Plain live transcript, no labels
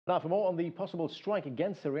Now, for more on the possible strike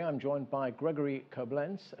against Syria, I'm joined by Gregory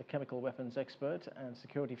Koblentz, a chemical weapons expert and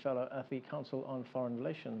security fellow at the Council on Foreign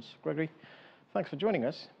Relations. Gregory, thanks for joining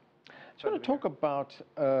us. I want to talk about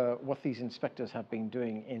what these inspectors have been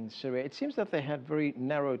doing in Syria. It seems that they had very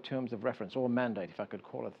narrow terms of reference, or mandate, if I could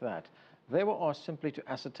call it that. They were asked simply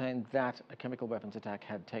to ascertain that a chemical weapons attack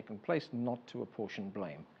had taken place, not to apportion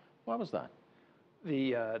blame. Why was that?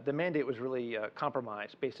 The mandate was really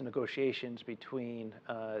compromised based on negotiations between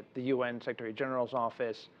the UN Secretary General's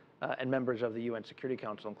office and members of the UN Security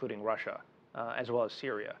Council, including Russia, as well as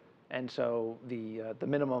Syria. And so the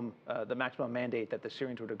maximum mandate that the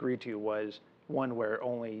Syrians would agree to was one where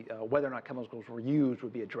only whether or not chemicals were used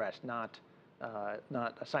would be addressed, not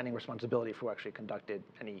assigning responsibility for who actually conducted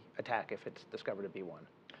any attack if it's discovered to be one.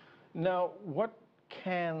 Now, what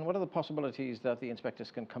are the possibilities that the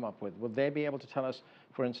inspectors can come up with? Would they be able to tell us,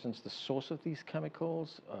 for instance, the source of these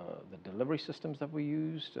chemicals, the delivery systems that were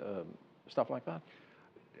used, stuff like that?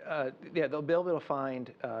 Yeah, they'll be able to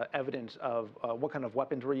find evidence of what kind of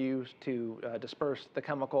weapons were used to disperse the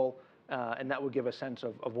chemical, and that would give a sense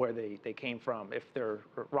of where they came from. If they're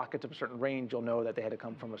rockets of a certain range, you'll know that they had to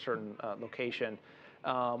come from a certain location.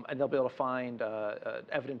 And they'll be able to find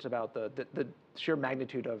evidence about the sheer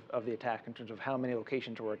magnitude of the attack in terms of how many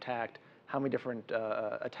locations were attacked, how many different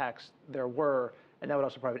attacks there were, and that would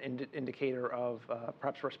also provide an indicator of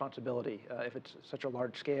perhaps responsibility. If it's such a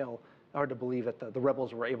large scale, hard to believe that the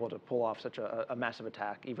rebels were able to pull off such a massive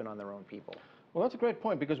attack, even on their own people. Well, that's a great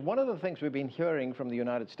point, because one of the things we've been hearing from the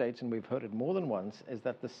United States, and we've heard it more than once, is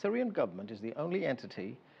that the Syrian government is the only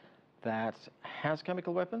entity that has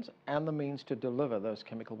chemical weapons and the means to deliver those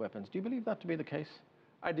chemical weapons. Do you believe that to be the case?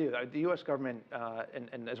 I do. The U.S. government,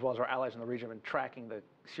 and as well as our allies in the region, have been tracking the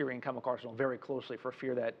Syrian chemical arsenal very closely for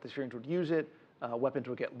fear that the Syrians would use it, weapons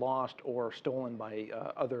would get lost or stolen by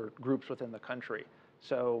other groups within the country.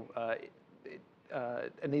 So,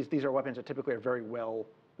 and these are weapons that typically are very well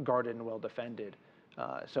guarded and well defended.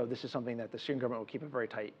 So this is something that the Syrian government will keep a very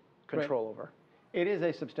tight control over. It is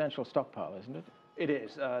a substantial stockpile, isn't it? It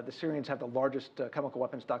is. The Syrians have the largest chemical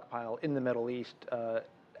weapons stockpile in the Middle East,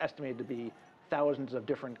 estimated to be thousands of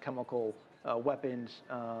different chemical weapons,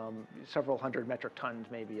 several hundred metric tons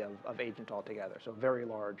maybe of agents altogether. So very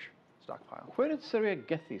large stockpile. Where did Syria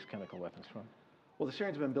get these chemical weapons from? Well, the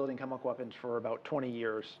Syrians have been building chemical weapons for about 20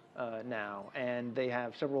 years now, and they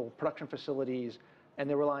have several production facilities, and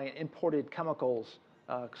they rely on imported chemicals,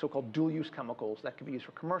 so-called dual-use chemicals that can be used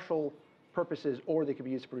for commercial purposes, or they could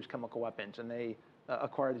be used to produce chemical weapons, and they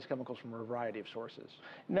acquire these chemicals from a variety of sources.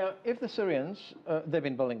 Now, if the Syrians, they've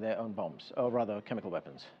been building their own bombs, or rather chemical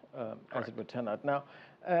weapons, as it would turn out. Now,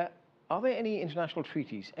 are there any international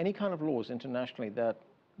treaties, any kind of laws internationally that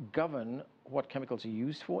govern what chemicals are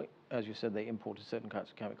used for? As you said, they imported certain kinds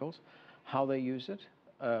of chemicals, how they use it,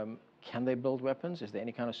 can they build weapons? Is there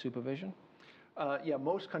any kind of supervision? Yeah,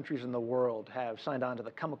 most countries in the world have signed on to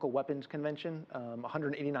the Chemical Weapons Convention.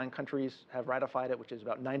 189 countries have ratified it, which is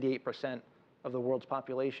about 98% of the world's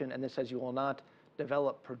population. And this says you will not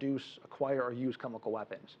develop, produce, acquire, or use chemical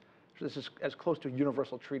weapons. So this is as close to a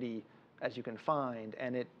universal treaty as you can find,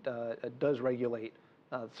 and it does regulate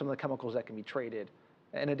some of the chemicals that can be traded.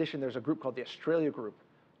 In addition, there's a group called the Australia Group,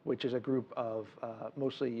 which is a group of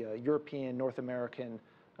mostly European, North American,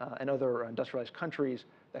 and other industrialized countries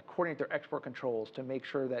that coordinate their export controls to make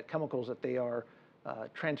sure that chemicals that they are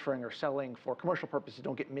transferring or selling for commercial purposes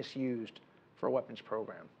don't get misused for a weapons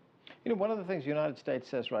program. You know, one of the things the United States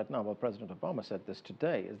says right now, well, President Obama said this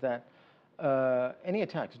today, is that any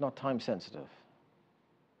attack is not time sensitive.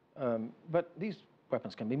 But these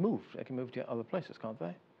weapons can be moved. They can move to other places, can't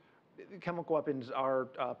they? Chemical weapons are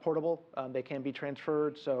portable. They can be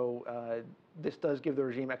transferred, so this does give the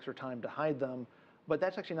regime extra time to hide them. But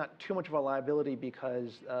that's actually not too much of a liability,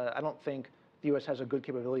 because I don't think the U.S. has a good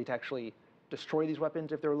capability to actually destroy these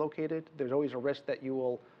weapons if they're located. There's always a risk that you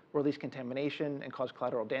will release contamination and cause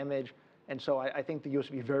collateral damage. And so I think the U.S.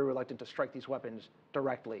 would be very reluctant to strike these weapons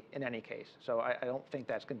directly in any case. So I don't think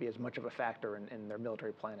that's going to be as much of a factor in their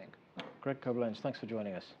military planning. Greg Koblentz, thanks for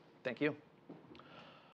joining us. Thank you.